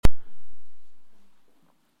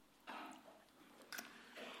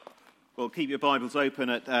Well, keep your Bibles open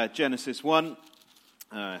at Genesis 1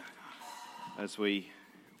 as we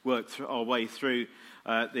work our way through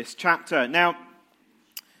this chapter. Now,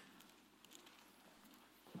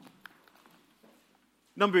 a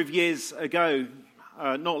number of years ago,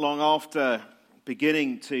 not long after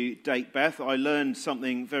beginning to date Beth, I learned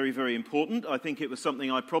something very, very important. I think it was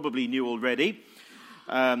something I probably knew already,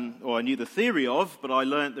 or I knew the theory of, but I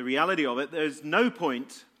learned the reality of it. There's no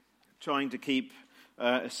point trying to keep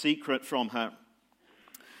a secret from her.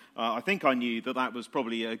 I think I knew that was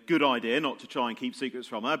probably a good idea, not to try and keep secrets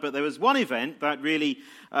from her, but there was one event that really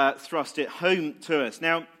thrust it home to us.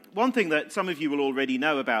 Now, one thing that some of you will already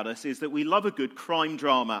know about us is that we love a good crime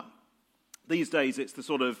drama. These days, it's the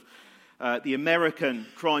sort of the American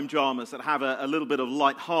crime dramas that have a little bit of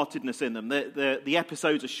lightheartedness in them. The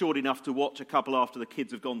episodes are short enough to watch a couple after the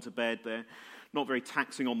kids have gone to bed. They're not very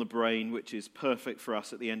taxing on the brain, which is perfect for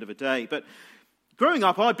us at the end of a day. But growing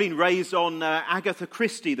up, I'd been raised on Agatha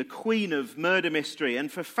Christie, the queen of murder mystery.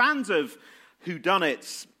 And for fans of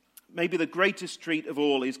whodunits, maybe the greatest treat of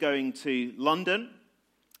all is going to London,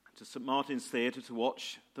 to St Martin's Theatre, to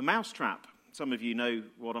watch The Mousetrap. Some of you know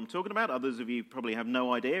what I'm talking about. Others of you probably have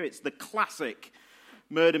no idea. It's the classic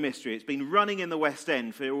murder mystery. It's been running in the West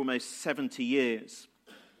End for almost 70 years.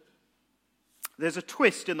 There's a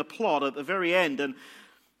twist in the plot at the very end, and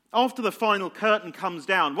after the final curtain comes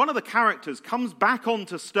down, one of the characters comes back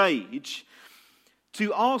onto stage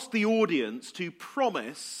to ask the audience to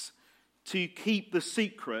promise to keep the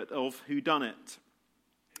secret of whodunit.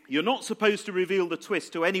 You're not supposed to reveal the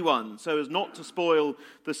twist to anyone so as not to spoil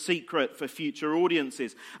the secret for future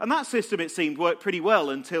audiences. And that system, it seemed, worked pretty well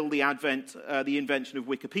until the invention of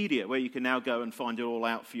Wikipedia, where you can now go and find it all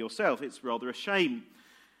out for yourself. It's rather a shame.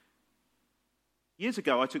 Years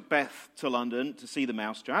ago, I took Beth to London to see The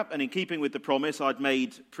Mousetrap, and in keeping with the promise I'd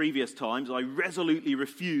made previous times, I resolutely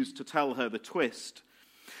refused to tell her the twist.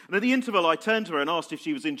 And at the interval, I turned to her and asked if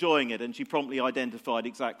she was enjoying it, and she promptly identified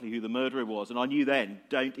exactly who the murderer was. And I knew then,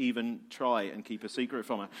 don't even try and keep a secret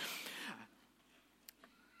from her.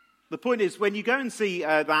 The point is, when you go and see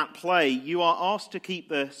that play, you are asked to keep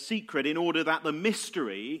the secret in order that the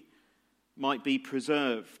mystery might be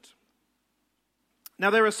preserved. Now,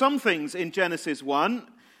 there are some things in Genesis 1,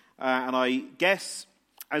 and I guess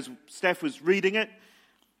as Steph was reading it,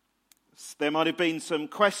 there might have been some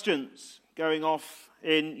questions going off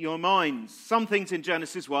in your minds. Some things in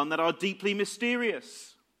Genesis 1 that are deeply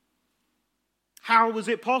mysterious. How was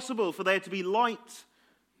it possible for there to be light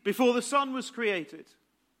before the sun was created?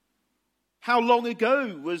 How long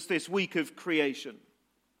ago was this week of creation?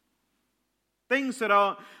 Things that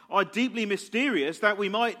are deeply mysterious that we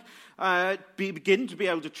might begin to be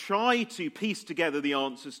able to try to piece together the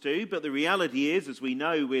answers to, but the reality is, as we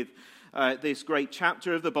know with this great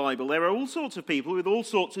chapter of the Bible, there are all sorts of people with all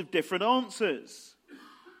sorts of different answers.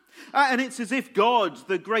 And it's as if God,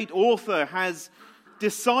 the great author, has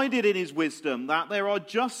decided in his wisdom that there are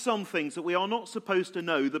just some things that we are not supposed to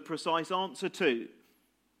know the precise answer to.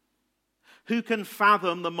 Who can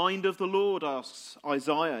fathom the mind of the Lord, asks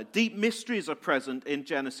Isaiah. Deep mysteries are present in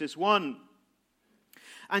Genesis 1.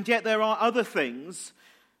 And yet there are other things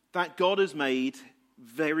that God has made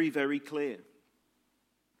very, very clear.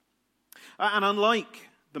 And unlike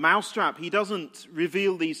The Mousetrap, he doesn't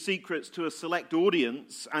reveal these secrets to a select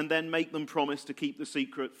audience and then make them promise to keep the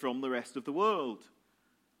secret from the rest of the world.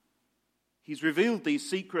 He's revealed these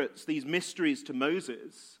secrets, these mysteries to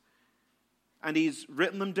Moses, and he's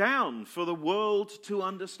written them down for the world to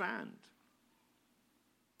understand.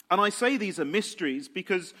 And I say these are mysteries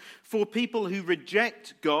because for people who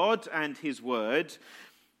reject God and his word,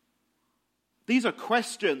 these are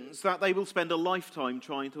questions that they will spend a lifetime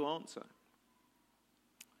trying to answer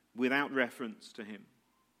without reference to him.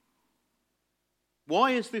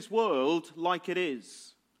 Why is this world like it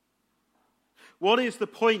is? What is the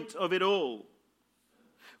point of it all?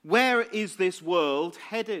 Where is this world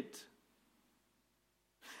headed?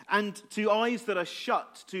 And to eyes that are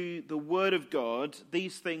shut to the Word of God,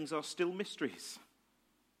 these things are still mysteries.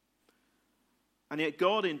 And yet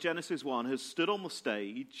God in Genesis 1 has stood on the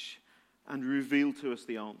stage and revealed to us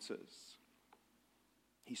the answers.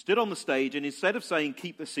 He stood on the stage and instead of saying,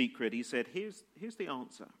 keep the secret, he said, here's the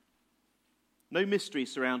answer. No mystery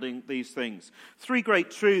surrounding these things. 3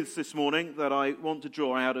 great truths this morning that I want to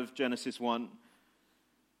draw out of Genesis 1.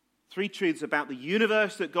 3 truths about the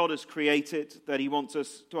universe that God has created that he wants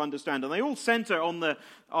us to understand. And they all center on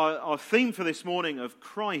our theme for this morning of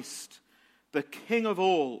Christ, the King of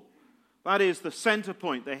all. That is the center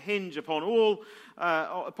point, the hinge upon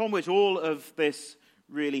which all of this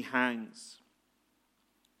really hangs.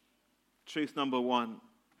 Truth number 1.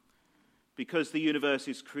 because the universe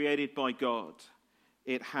is created by God,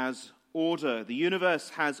 it has order. The universe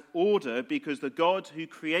has order because the God who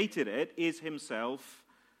created it is himself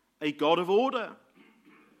a God of order.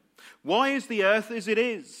 Why is the earth as it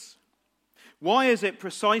is? Why is it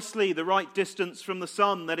precisely the right distance from the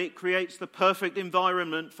sun that it creates the perfect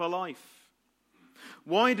environment for life?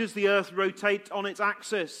 Why does the earth rotate on its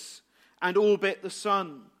axis and orbit the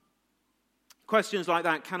sun? Questions like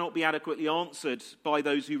that cannot be adequately answered by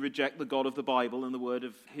those who reject the God of the Bible and the word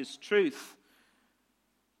of his truth.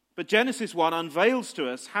 But Genesis 1 unveils to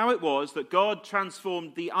us how it was that God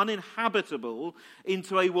transformed the uninhabitable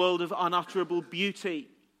into a world of unutterable beauty,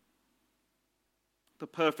 the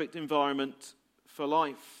perfect environment for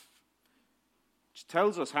life. Which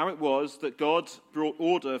tells us how it was that God brought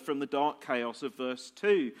order from the dark chaos of verse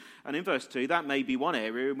 2. And in verse 2, that may be one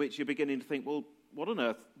area in which you're beginning to think, well, what on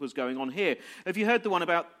earth was going on here? Have you heard the one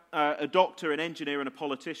about a doctor, an engineer, and a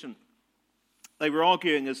politician? They were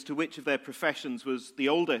arguing as to which of their professions was the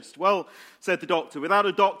oldest. Well, said the doctor, without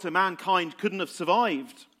a doctor, mankind couldn't have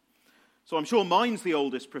survived. So I'm sure mine's the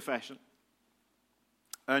oldest profession.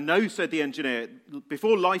 No, said the engineer.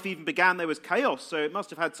 Before life even began, there was chaos, so it must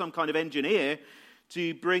have had some kind of engineer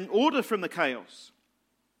to bring order from the chaos.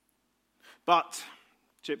 But,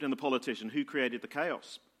 chipped in the politician, who created the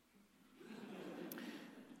chaos?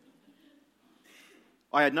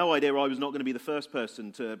 I had no idea I was not going to be the first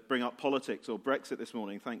person to bring up politics or Brexit this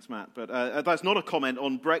morning. Thanks, Matt. But that's not a comment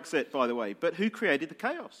on Brexit, by the way. But who created the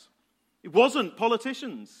chaos? It wasn't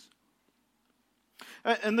politicians.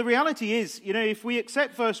 And the reality is, if we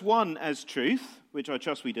accept verse 1 as truth, which I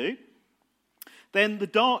trust we do, then the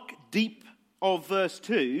dark deep of verse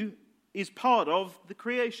 2 is part of the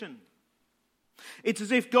creation. It's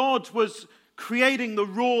as if God was creating the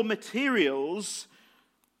raw materials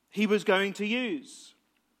he was going to use,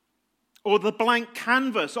 or the blank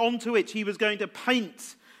canvas onto which he was going to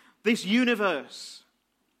paint this universe.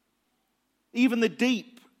 Even the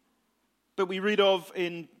deep that we read of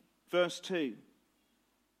in verse 2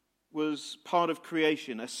 was part of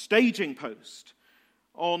creation, a staging post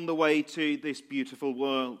on the way to this beautiful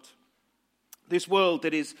world. This world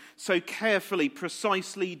that is so carefully,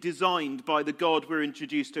 precisely designed by the God we're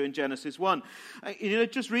introduced to in Genesis 1.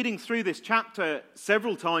 Just reading through this chapter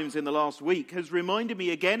several times in the last week has reminded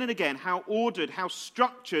me again and again how ordered, how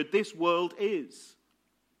structured this world is.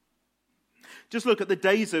 Just look at the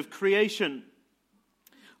days of creation.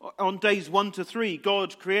 On days 1 to 3,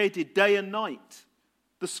 God created day and night,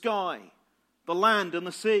 the sky, the land and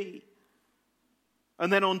the sea.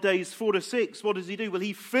 And then on days 4 to 6, what does he do? Well,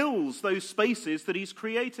 he fills those spaces that he's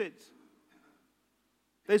created.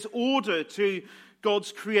 There's order to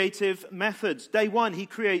God's creative methods. Day 1, he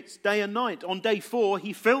creates day and night. On day 4,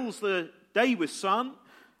 he fills the day with sun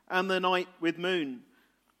and the night with moon.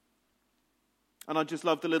 And I just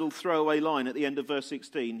love the little throwaway line at the end of verse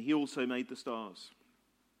 16. He also made the stars.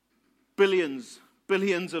 Billions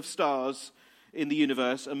of stars in the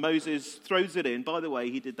universe, and Moses throws it in. By the way,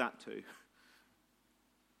 he did that too.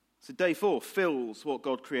 So day 4 fills what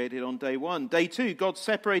God created on day 1. Day 2, God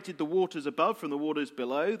separated the waters above from the waters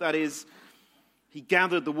below. That is, he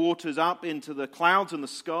gathered the waters up into the clouds and the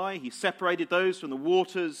sky. He separated those from the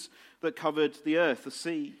waters that covered the earth, the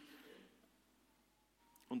sea.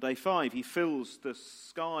 On day 5, he fills the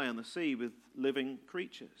sky and the sea with living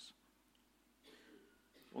creatures.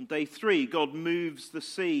 On day 3, God moves the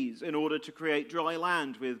seas in order to create dry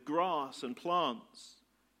land with grass and plants.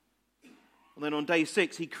 And then on day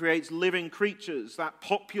 6, he creates living creatures that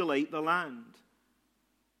populate the land.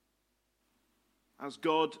 As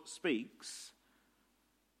God speaks,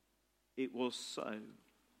 it was so.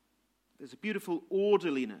 There's a beautiful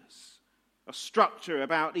orderliness, a structure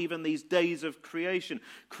about even these days of creation.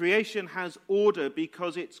 Creation has order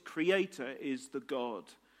because its creator is the God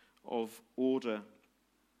of order.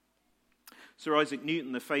 Sir Isaac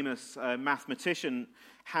Newton, the famous mathematician,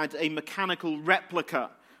 had a mechanical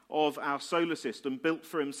replica of our solar system built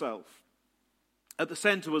for himself. At the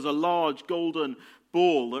center was a large golden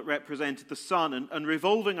ball that represented the sun, and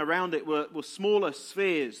revolving around it were smaller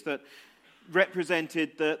spheres that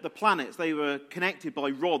represented the planets. They were connected by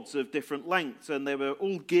rods of different lengths, and they were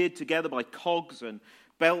all geared together by cogs and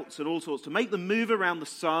belts and all sorts to make them move around the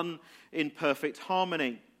sun in perfect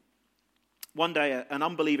harmony. One day, an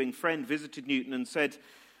unbelieving friend visited Newton and said,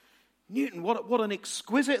 "Newton, what an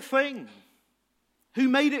exquisite thing. Who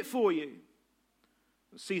made it for you?"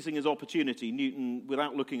 Seizing his opportunity, Newton,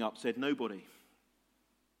 without looking up, said, "Nobody."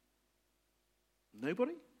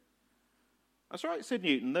 "Nobody?" "That's right," said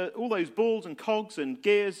Newton. All those balls and cogs and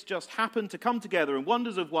gears just happened to come together, and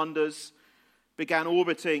wonders of wonders began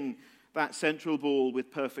orbiting that central ball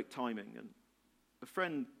with perfect timing. And the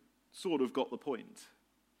friend sort of got the point.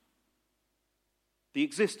 The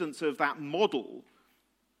existence of that model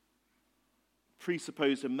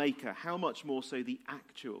presupposed a maker, how much more so the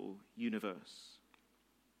actual universe?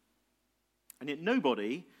 And yet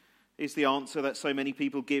nobody is the answer that so many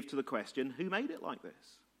people give to the question, who made it like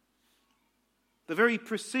this? The very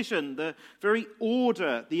precision, the very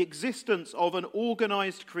order, the existence of an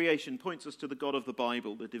organized creation points us to the God of the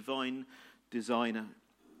Bible, the divine designer.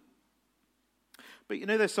 But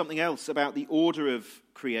there's something else about the order of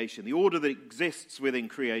creation, the order that exists within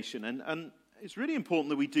creation, and it's really important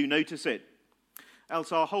that we do notice it.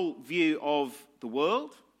 Else our whole view of the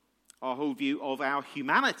world, our whole view of our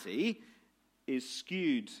humanity is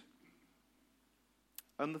skewed.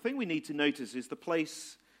 And the thing we need to notice is the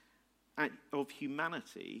place of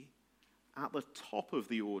humanity at the top of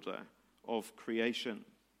the order of creation.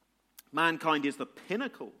 Mankind is the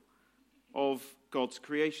pinnacle of God's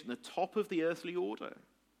creation, the top of the earthly order.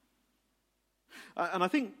 And I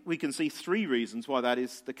think we can see three reasons why that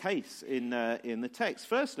is the case in the text.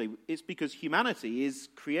 Firstly, it's because humanity is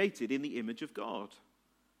created in the image of God.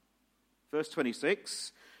 Verse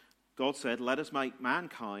 26, God said, "Let us make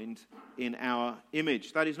mankind in our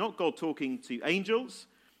image." That is not God talking to angels.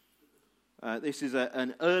 This is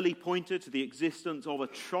an early pointer to the existence of a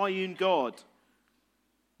triune God.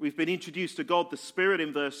 We've been introduced to God the Spirit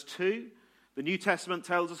in verse 2. The New Testament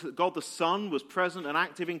tells us that God the Son was present and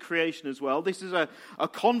active in creation as well. This is a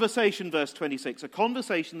conversation, verse 26, a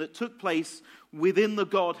conversation that took place within the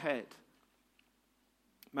Godhead.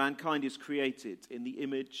 Mankind is created in the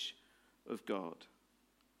image of God.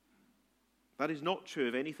 That is not true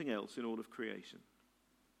of anything else in all of creation.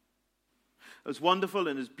 As wonderful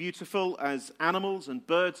and as beautiful as animals and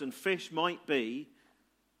birds and fish might be,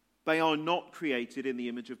 they are not created in the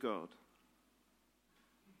image of God.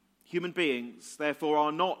 Human beings, therefore,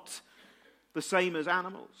 are not the same as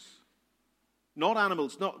animals. Not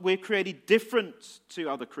animals. We're created different to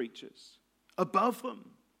other creatures, above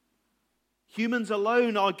them. Humans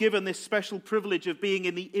alone are given this special privilege of being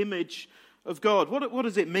in the image of God. What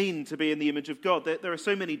does it mean to be in the image of God? There are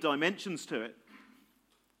so many dimensions to it.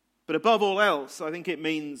 But above all else, I think it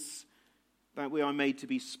means that we are made to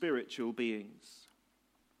be spiritual beings.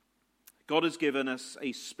 God has given us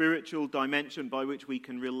a spiritual dimension by which we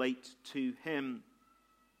can relate to Him.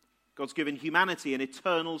 God's given humanity an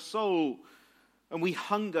eternal soul, and we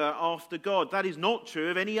hunger after God. That is not true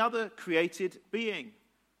of any other created being.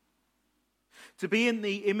 To be in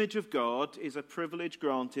the image of God is a privilege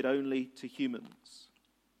granted only to humans.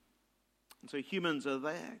 And so humans are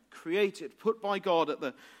there, created, put by God at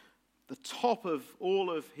the top of all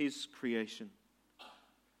of His creation,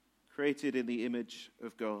 created in the image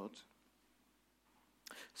of God.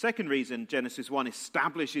 Second reason Genesis 1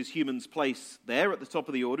 establishes humans' place there at the top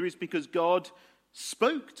of the order is because God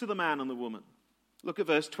spoke to the man and the woman. Look at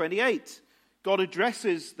verse 28. God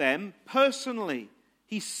addresses them personally.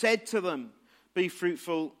 He said to them, "Be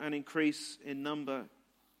fruitful and increase in number."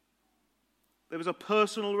 There was a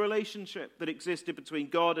personal relationship that existed between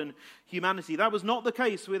God and humanity. That was not the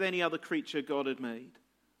case with any other creature God had made.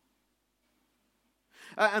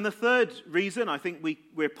 And the third reason I think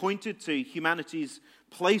we're pointed to humanity's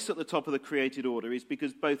place at the top of the created order is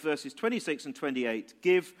because both verses 26 and 28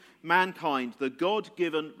 give mankind the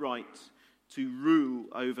God-given right to rule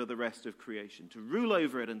over the rest of creation, to rule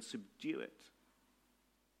over it and subdue it.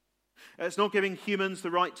 It's not giving humans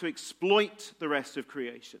the right to exploit the rest of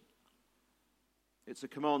creation. It's a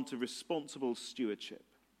command to responsible stewardship.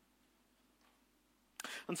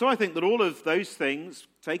 And so I think that all of those things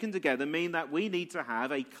taken together mean that we need to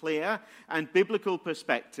have a clear and biblical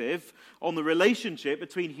perspective on the relationship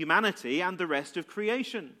between humanity and the rest of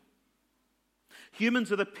creation.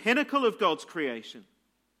 Humans are the pinnacle of God's creation.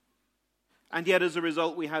 And yet as a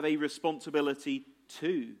result we have a responsibility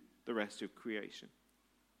to the rest of creation.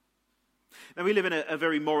 Now, we live in a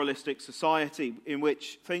very moralistic society in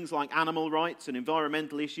which things like animal rights and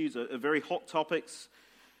environmental issues are very hot topics.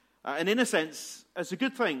 And in a sense, it's a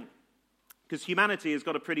good thing, because humanity has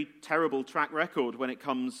got a pretty terrible track record when it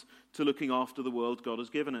comes to looking after the world God has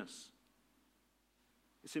given us.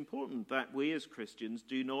 It's important that we as Christians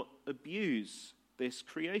do not abuse this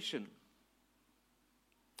creation.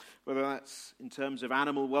 Whether that's in terms of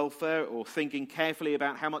animal welfare or thinking carefully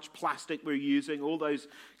about how much plastic we're using, all those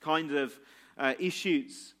kinds of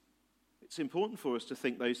issues. It's important for us to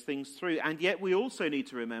think those things through. And yet we also need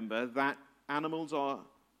to remember that animals are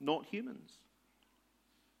not humans.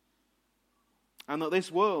 And that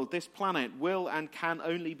this world, this planet, will and can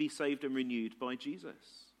only be saved and renewed by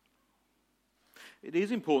Jesus. It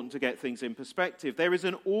is important to get things in perspective. There is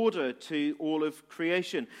an order to all of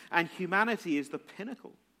creation, and humanity is the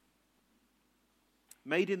pinnacle.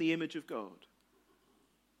 Made in the image of God.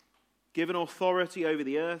 Given authority over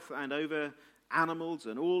the earth and over animals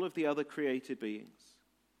and all of the other created beings.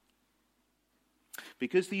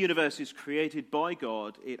 Because the universe is created by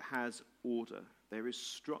God, it has order. There is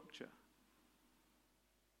structure.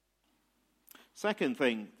 Second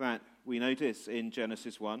thing that we notice in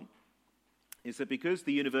Genesis 1 is that because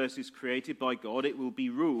the universe is created by God, it will be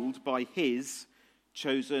ruled by his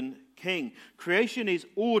chosen king. Creation is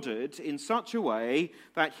ordered in such a way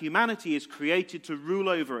that humanity is created to rule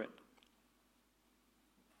over it.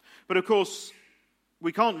 But of course,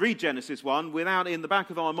 we can't read Genesis 1 without in the back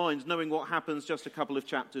of our minds knowing what happens just a couple of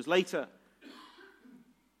chapters later.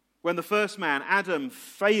 When the first man, Adam,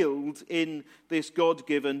 failed in this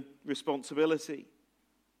God-given responsibility.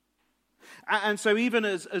 And so even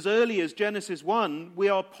as early as Genesis 1, we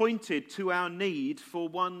are pointed to our need for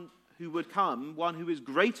one who would come, one who is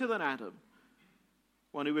greater than Adam,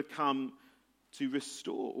 one who would come to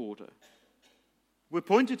restore order. We're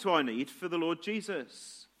pointed to our need for the Lord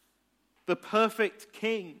Jesus, the perfect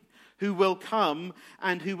King who will come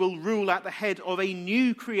and who will rule at the head of a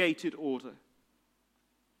new created order.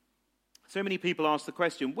 So many people ask the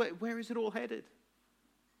question, where is it all headed?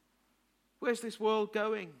 Where's this world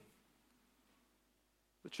going?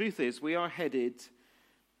 The truth is, we are headed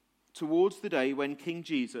towards the day when King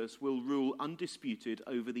Jesus will rule undisputed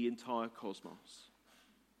over the entire cosmos.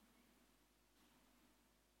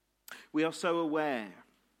 We are so aware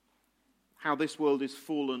how this world is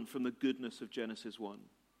fallen from the goodness of Genesis 1.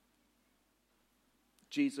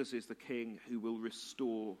 Jesus is the King who will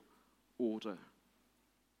restore order.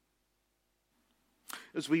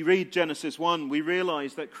 As we read Genesis 1, we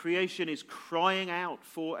realize that creation is crying out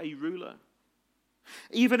for a ruler.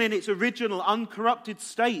 Even in its original uncorrupted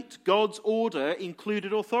state, God's order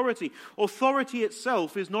included authority. Authority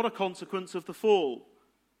itself is not a consequence of the fall.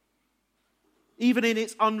 Even in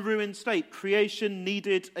its unruined state, creation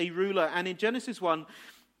needed a ruler. And in Genesis 1,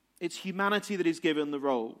 it's humanity that is given the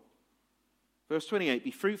role. Verse 28,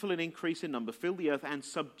 be fruitful and increase in number, fill the earth and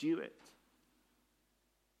subdue it.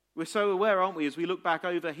 We're so aware, aren't we, as we look back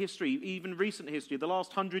over history, even recent history, the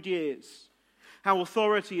last 100 years, how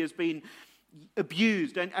authority has been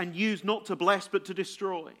abused and used not to bless but to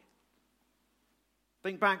destroy.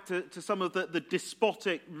 Think back to some of the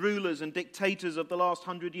despotic rulers and dictators of the last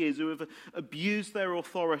 100 years who have abused their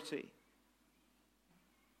authority.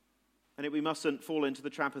 And we mustn't fall into the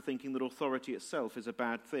trap of thinking that authority itself is a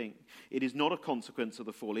bad thing. It is not a consequence of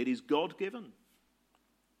the fall. It is God-given.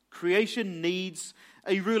 Creation needs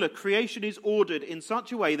a ruler. Creation is ordered in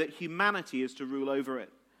such a way that humanity is to rule over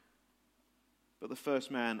it. But the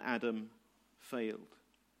first man, Adam, failed.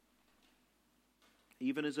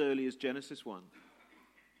 Even as early as Genesis 1,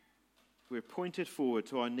 we're pointed forward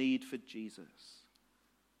to our need for Jesus,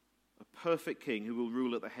 a perfect king who will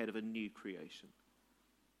rule at the head of a new creation.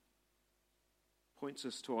 Points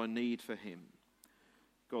us to our need for him,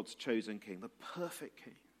 God's chosen king, the perfect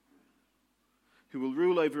king, who will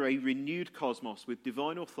rule over a renewed cosmos with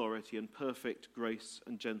divine authority and perfect grace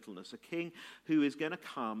and gentleness. A king who is going to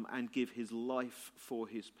come and give his life for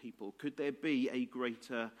his people. Could there be a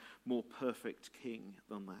greater, more perfect king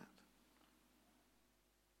than that?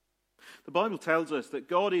 The Bible tells us that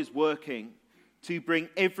God is working to bring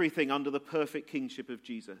everything under the perfect kingship of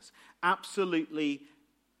Jesus. Absolutely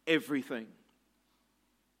everything.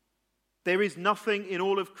 There is nothing in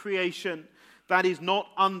all of creation that is not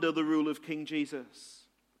under the rule of King Jesus.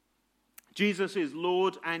 Jesus is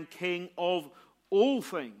Lord and King of all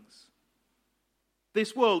things.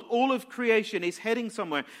 This world, all of creation is heading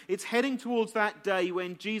somewhere. It's heading towards that day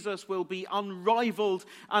when Jesus will be unrivaled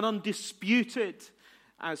and undisputed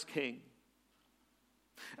as King.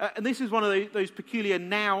 And this is one of those peculiar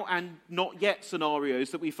now and not yet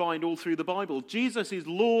scenarios that we find all through the Bible. Jesus is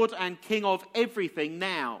Lord and King of everything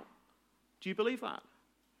now. Do you believe that?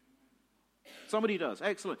 Somebody does.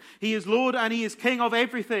 Excellent. He is Lord and he is King of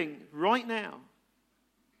everything right now.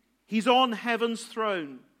 He's on heaven's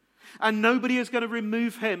throne. And nobody is going to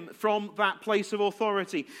remove him from that place of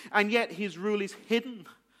authority. And yet his rule is hidden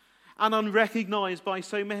and unrecognized by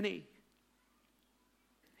so many.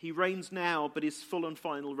 He reigns now, but his full and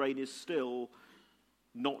final reign is still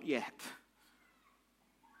not yet.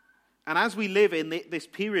 And as we live in this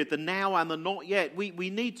period, the now and the not yet, we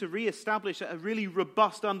need to reestablish a really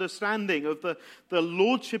robust understanding of the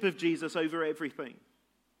lordship of Jesus over everything.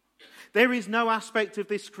 There is no aspect of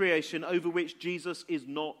this creation over which Jesus is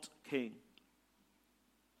not king.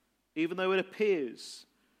 Even though it appears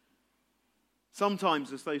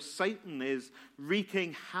Sometimes as though Satan is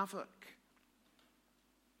wreaking havoc.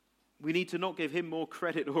 We need to not give him more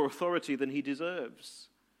credit or authority than he deserves.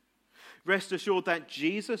 Rest assured that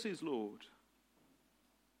Jesus is Lord.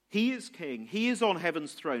 He is King. He is on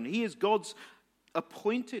heaven's throne. He is God's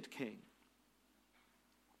appointed King.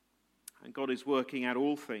 And God is working out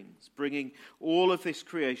all things, bringing all of this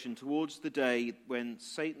creation towards the day when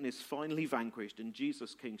Satan is finally vanquished and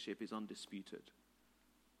Jesus' kingship is undisputed.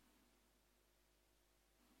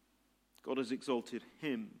 God has exalted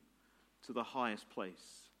him to the highest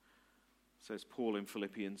place, says Paul in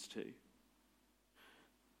Philippians 2.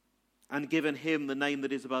 And given him the name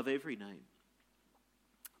that is above every name,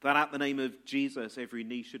 that at the name of Jesus every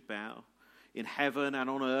knee should bow, in heaven and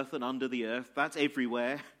on earth and under the earth, that's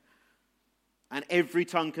everywhere, and every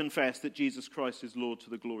tongue confess that Jesus Christ is Lord to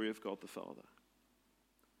the glory of God the Father.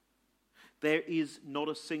 There is not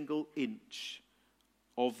a single inch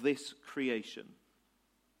of this creation,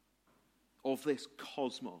 of this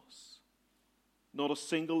cosmos, not a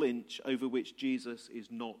single inch over which Jesus is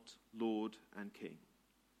not Lord and King.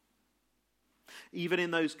 Even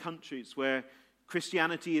in those countries where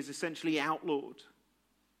Christianity is essentially outlawed,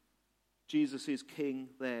 Jesus is King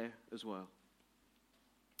there as well.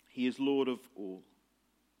 He is Lord of all.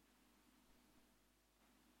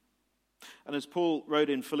 And as Paul wrote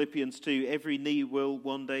in Philippians 2, every knee will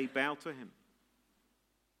one day bow to him.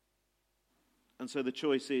 And so the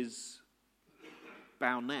choice is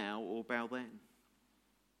bow now or bow then.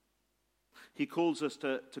 He calls us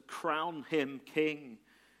to crown him King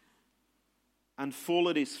and fall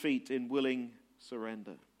at his feet in willing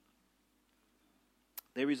surrender.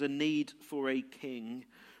 There is a need for a king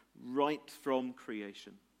right from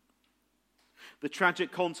creation. The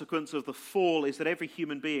tragic consequence of the fall is that every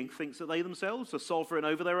human being thinks that they themselves are sovereign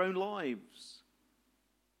over their own lives.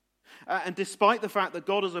 And despite the fact that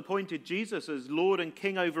God has appointed Jesus as Lord and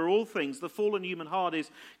King over all things, the fallen human heart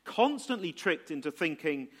is constantly tricked into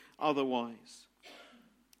thinking otherwise.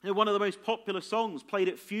 One of the most popular songs played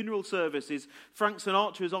at funeral services, Frank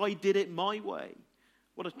Sinatra's I Did It My Way.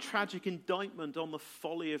 What a tragic indictment on the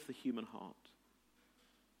folly of the human heart.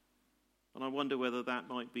 And I wonder whether that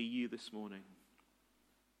might be you this morning.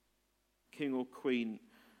 King or queen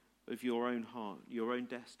of your own heart, your own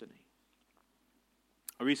destiny.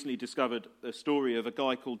 I recently discovered a story of a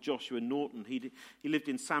guy called Joshua Norton. He lived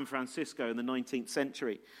in San Francisco in the 19th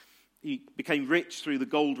century. He became rich through the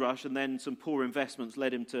gold rush, and then some poor investments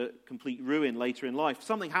led him to complete ruin later in life.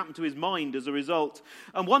 Something happened to his mind as a result.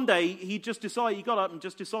 And one day he got up and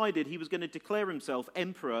just decided he was going to declare himself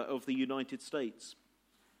Emperor of the United States.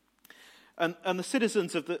 And the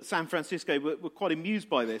citizens of San Francisco were quite amused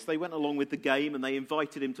by this. They went along with the game and they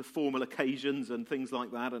invited him to formal occasions and things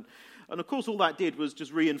like that. And of course all that did was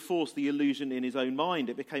just reinforce the illusion in his own mind.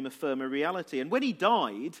 It became a firmer reality. And when he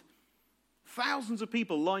died, thousands of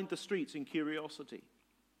people lined the streets in curiosity.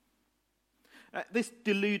 This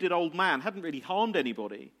deluded old man hadn't really harmed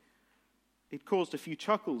anybody. It caused a few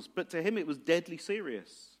chuckles, but to him it was deadly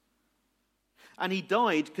serious. And he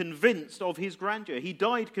died convinced of his grandeur. He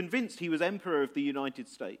died convinced he was Emperor of the United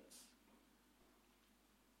States.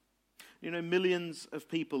 You know, millions of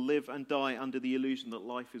people live and die under the illusion that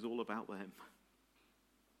life is all about them,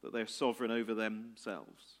 that they're sovereign over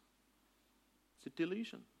themselves. It's a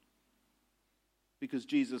delusion. Because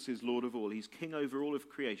Jesus is Lord of all. He's King over all of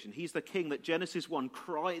creation. He's the King that Genesis 1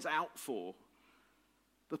 cries out for.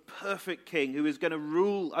 The perfect King who is going to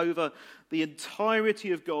rule over the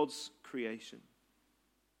entirety of God's creation.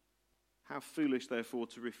 How foolish, therefore,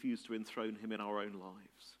 to refuse to enthrone him in our own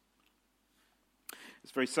lives.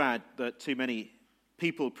 It's very sad that too many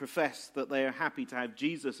people profess that they are happy to have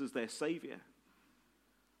Jesus as their Saviour,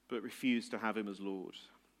 but refuse to have him as Lord.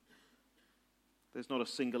 There's not a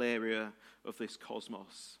single area of this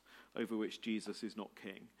cosmos over which Jesus is not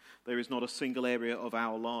King. There is not a single area of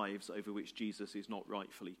our lives over which Jesus is not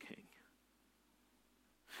rightfully King.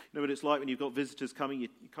 You know what it's like when you've got visitors coming, you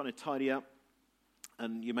kind of tidy up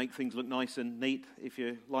and you make things look nice and neat. If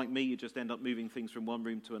you're like me, you just end up moving things from one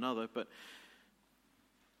room to another. But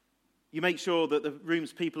you make sure that the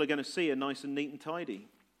rooms people are going to see are nice and neat and tidy.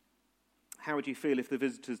 How would you feel if the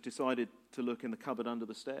visitors decided to look in the cupboard under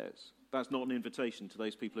the stairs? That's not an invitation to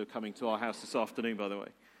those people who are coming to our house this afternoon, by the way.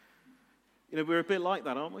 You know, we're a bit like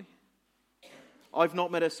that, aren't we? I've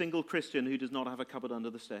not met a single Christian who does not have a cupboard under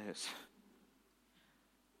the stairs.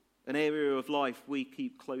 An area of life we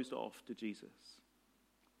keep closed off to Jesus.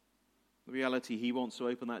 The reality, he wants to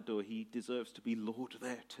open that door. He deserves to be Lord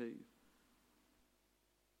there too.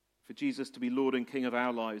 For Jesus to be Lord and King of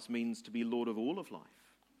our lives means to be Lord of all of life.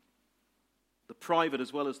 The private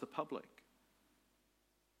as well as the public.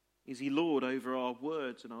 Is he Lord over our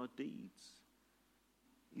words and our deeds?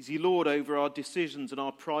 Is he Lord over our decisions and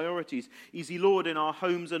our priorities? Is he Lord in our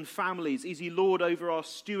homes and families? Is he Lord over our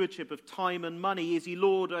stewardship of time and money? Is he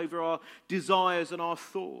Lord over our desires and our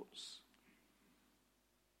thoughts?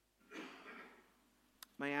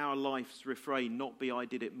 May our life's refrain not be, I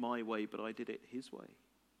did it my way, but I did it his way.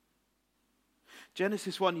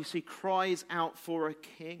 Genesis 1, you see, cries out for a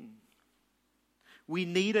king. We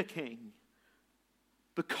need a king.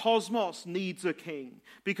 The cosmos needs a king,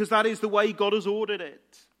 because that is the way God has ordered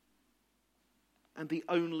it. And the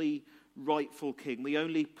only rightful king, the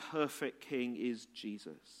only perfect king is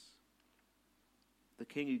Jesus. The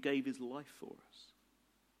king who gave his life for us.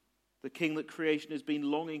 The king that creation has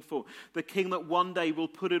been longing for. The king that one day will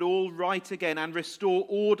put it all right again and restore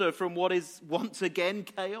order from what is once again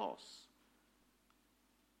chaos.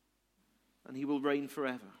 And he will reign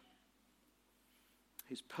forever.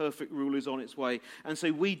 His perfect rule is on its way. And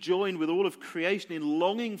so we join with all of creation in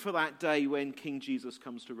longing for that day when King Jesus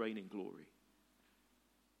comes to reign in glory.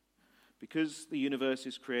 Because the universe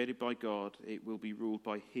is created by God, it will be ruled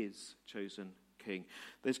by his chosen king.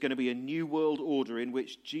 There's going to be a new world order in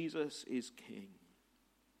which Jesus is king.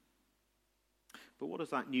 But what does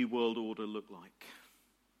that new world order look like?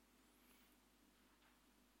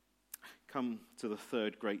 Come to the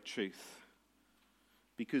third great truth.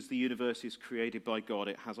 Because the universe is created by God,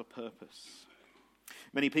 it has a purpose.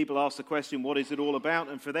 Many people ask the question, what is it all about?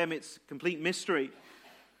 And for them, it's complete mystery.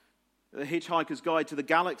 The Hitchhiker's Guide to the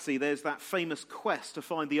Galaxy, there's that famous quest to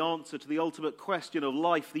find the answer to the ultimate question of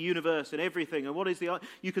life, the universe, and everything. And what is the...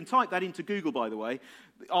 You can type that into Google, by the way,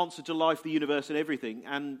 the answer to life, the universe, and everything,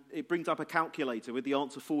 and it brings up a calculator with the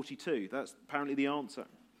answer 42. That's apparently the answer.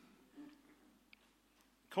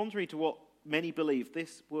 Contrary to what many believe,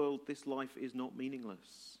 this world, this life is not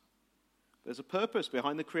meaningless. There's a purpose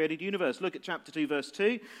behind the created universe. Look at chapter 2, verse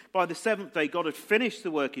 2. By the seventh day, God had finished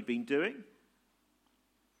the work he'd been doing.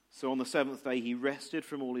 So on the seventh day, he rested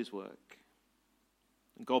from all his work.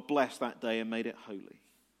 And God blessed that day and made it holy.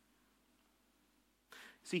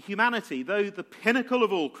 See, humanity, though the pinnacle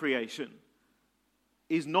of all creation,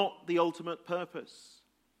 is not the ultimate purpose.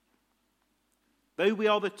 Though we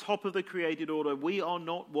are the top of the created order, we are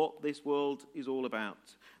not what this world is all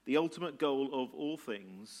about. The ultimate goal of all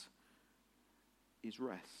things is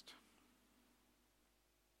rest.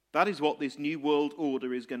 That is what this new world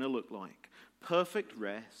order is going to look like. Perfect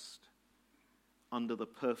rest under the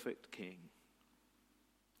perfect king.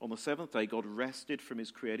 On the seventh day, God rested from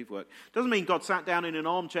his creative work. Doesn't mean God sat down in an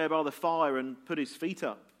armchair by the fire and put his feet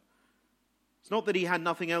up. It's not that he had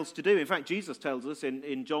nothing else to do. In fact, Jesus tells us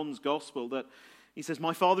in John's gospel that he says,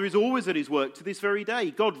 my Father is always at his work to this very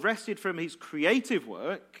day. God rested from his creative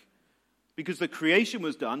work because the creation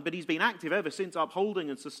was done, but he's been active ever since, upholding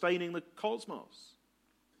and sustaining the cosmos.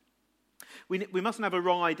 We mustn't have a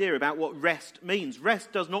wrong idea about what rest means.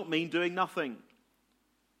 Rest does not mean doing nothing.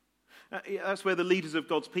 That's where the leaders of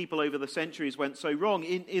God's people over the centuries went so wrong.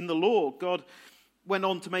 In the law, God went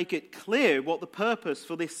on to make it clear what the purpose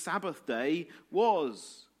for this Sabbath day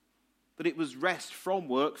was. That it was rest from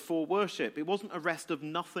work for worship. It wasn't a rest of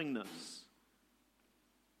nothingness.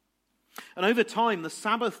 And over time, the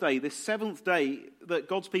Sabbath day, this seventh day that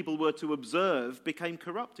God's people were to observe, became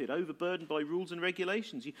corrupted, overburdened by rules and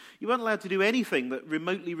regulations. You weren't allowed to do anything that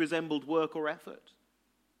remotely resembled work or effort.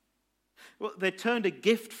 Well, they turned a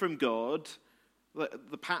gift from God,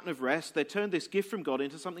 the pattern of rest, they turned this gift from God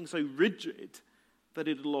into something so rigid that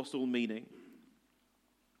it had lost all meaning.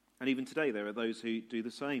 And even today, there are those who do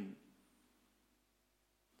the same.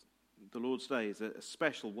 The Lord's Day is a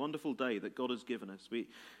special, wonderful day that God has given us. We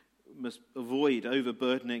must avoid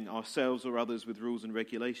overburdening ourselves or others with rules and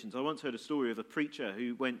regulations. I once heard a story of a preacher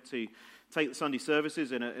who went to take the Sunday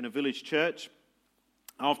services in a village church.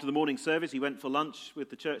 After the morning service, he went for lunch with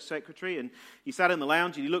the church secretary, and he sat in the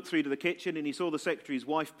lounge and he looked through to the kitchen and he saw the secretary's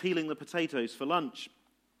wife peeling the potatoes for lunch.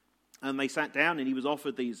 And they sat down and he was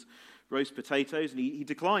offered these roast potatoes, and he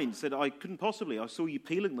declined, said, I couldn't possibly, I saw you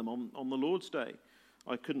peeling them on the Lord's Day.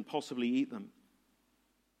 I couldn't possibly eat them.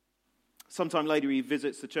 Sometime later he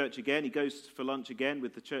visits the church again. He goes for lunch again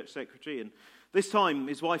with the church secretary, and this time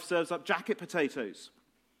his wife serves up jacket potatoes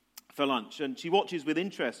for lunch, and she watches with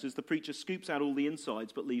interest as the preacher scoops out all the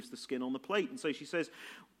insides but leaves the skin on the plate. And so she says,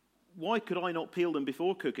 why could I not peel them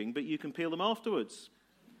before cooking, but you can peel them afterwards?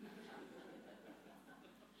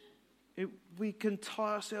 We can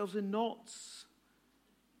tie ourselves in knots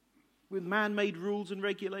with man-made rules and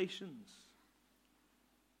regulations.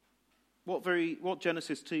 What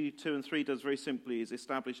Genesis 2 and 3 does very simply is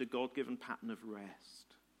establish a God-given pattern of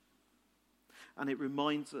rest. And it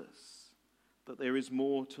reminds us that there is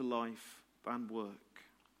more to life than work.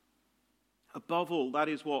 Above all, that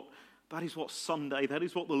is what Sunday, that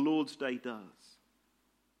is what the Lord's Day does.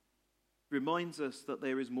 Reminds us that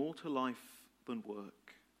there is more to life than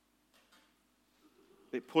work.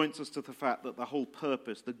 It points us to the fact that the whole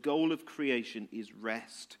purpose, the goal of creation is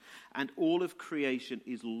rest, and all of creation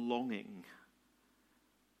is longing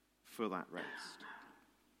for that rest.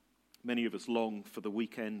 Many of us long for the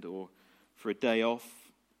weekend or for a day off,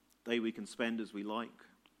 a day we can spend as we like,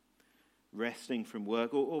 resting from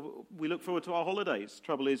work, or we look forward to our holidays.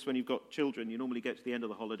 Trouble is, when you've got children, you normally get to the end of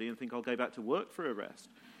the holiday and think, I'll go back to work for a rest.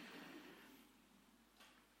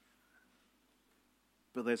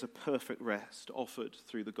 But there's a perfect rest offered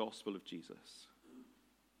through the gospel of Jesus.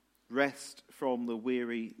 Rest from the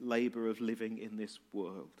weary labour of living in this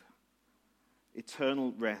world.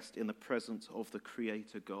 Eternal rest in the presence of the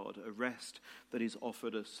Creator God. A rest that is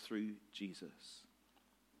offered us through Jesus.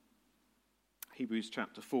 Hebrews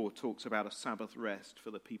chapter 4 talks about a Sabbath rest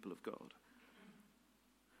for the people of God.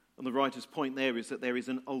 And the writer's point there is that there is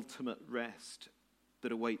an ultimate rest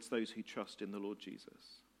that awaits those who trust in the Lord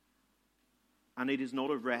Jesus. And it is not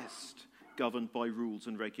a rest governed by rules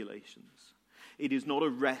and regulations. It is not a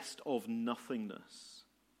rest of nothingness.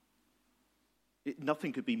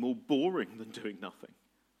 Nothing could be more boring than doing nothing.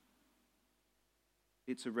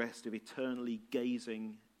 It's a rest of eternally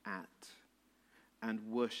gazing at and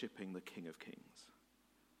worshipping the King of Kings.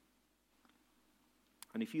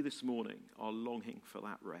 And if you this morning are longing for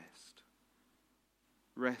that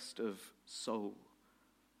rest of soul,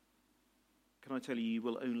 can I tell you, you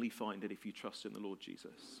will only find it if you trust in the Lord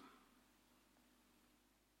Jesus.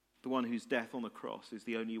 The one whose death on the cross is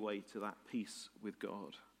the only way to that peace with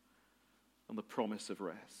God and the promise of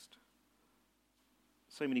rest.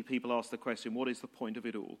 So many people ask the question, what is the point of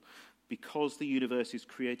it all? Because the universe is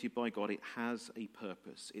created by God, it has a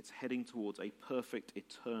purpose. It's heading towards a perfect,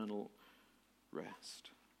 eternal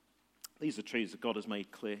rest. These are truths that God has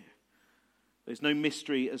made clear. There's no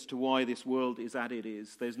mystery as to why this world is as it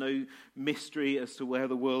is. There's no mystery as to where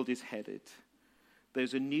the world is headed.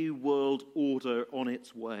 There's a new world order on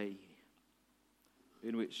its way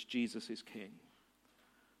in which Jesus is king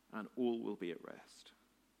and all will be at rest.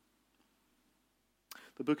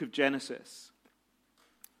 The book of Genesis,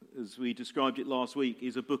 as we described it last week,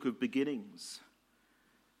 is a book of beginnings.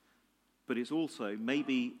 But it's also,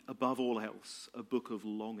 maybe above all else, a book of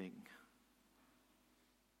longing.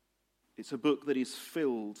 It's a book that is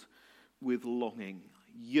filled with longing,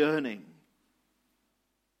 yearning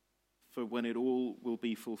for when it all will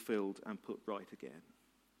be fulfilled and put right again.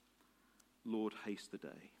 Lord, haste the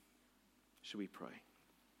day. Shall we pray?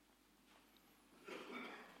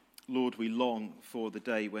 Lord, we long for the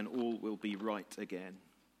day when all will be right again.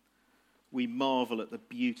 We marvel at the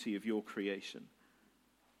beauty of your creation.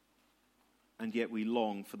 And yet we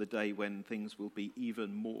long for the day when things will be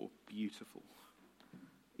even more beautiful,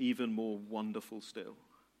 even more wonderful still.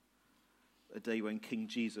 A day when King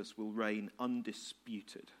Jesus will reign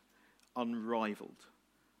undisputed, unrivaled.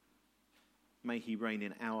 May he reign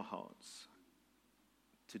in our hearts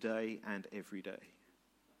today and every day.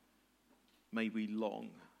 May we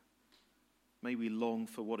long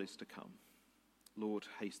for what is to come. Lord,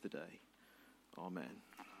 haste the day. Amen.